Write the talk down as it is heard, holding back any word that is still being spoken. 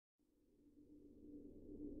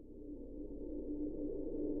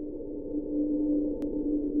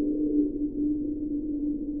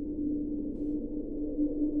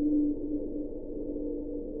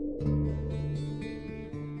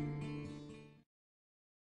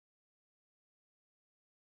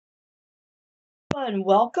everyone,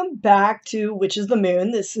 welcome back to Which is the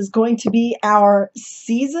Moon. This is going to be our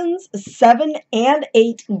seasons 7 and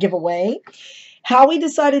 8 giveaway. How we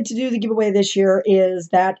decided to do the giveaway this year is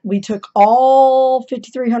that we took all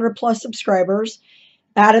 5,300 plus subscribers,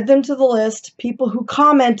 added them to the list. People who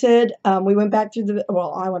commented, we went back through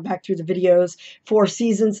I went back through the videos for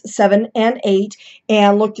seasons 7 and 8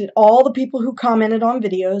 and looked at all the people who commented on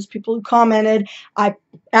videos. People who commented, I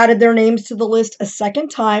added their names to the list a second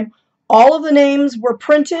time. All of the names were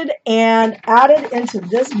printed and added into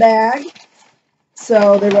this bag.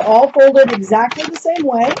 So they were all folded exactly the same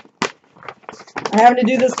way. I'm having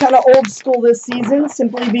to do this kind of old school this season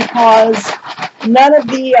simply because none of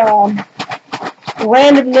the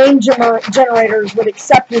random name generators would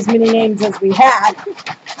accept as many names as we had.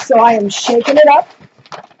 So I am shaking it up.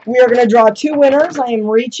 We are going to draw two winners. I am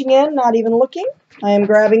reaching in, not even looking. I am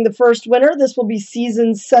grabbing the first winner. This will be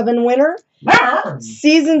Season 7 winner.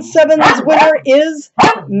 Season 7's winner is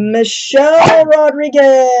Michelle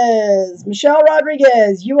Rodriguez. Michelle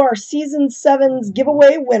Rodriguez, you are Season 7's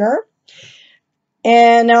giveaway winner.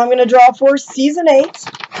 And now I'm going to draw for Season 8.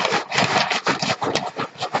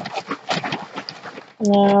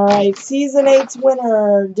 All right, Season 8's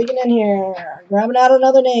winner. Digging in here. Grabbing out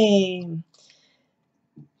another name.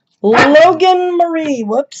 Logan Marie.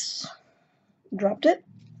 Whoops. Dropped it.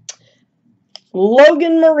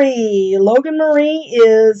 Logan Marie. Logan Marie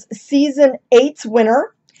is Season 8's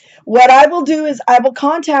winner. What I will do is I will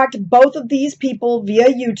contact both of these people via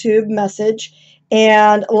YouTube message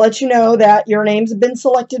and let you know that your names have been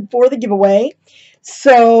selected for the giveaway.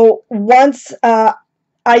 So once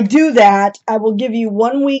I do that, I will give you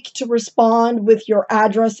 1 week to respond with your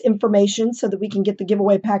address information so that we can get the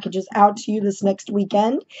giveaway packages out to you this next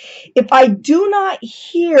weekend. If I do not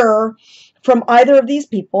hear from either of these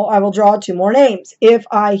people, I will draw two more names. If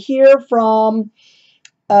I hear from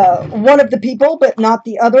one of the people but not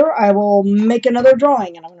the other, I will make another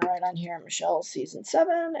drawing. And I'm going to write on here Michelle Season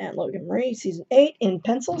 7 and Logan Marie Season 8 in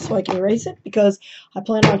pencil so I can erase it because I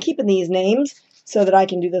plan on keeping these names so that I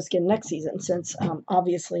can do this again next season since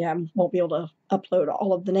obviously I won't be able to upload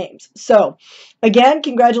all of the names. So again,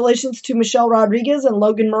 congratulations to Michelle Rodriguez and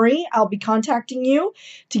Logan Marie. I'll be contacting you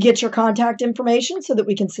to get your contact information so that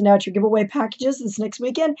we can send out your giveaway packages this next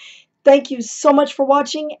weekend. Thank you so much for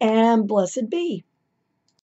watching and blessed be.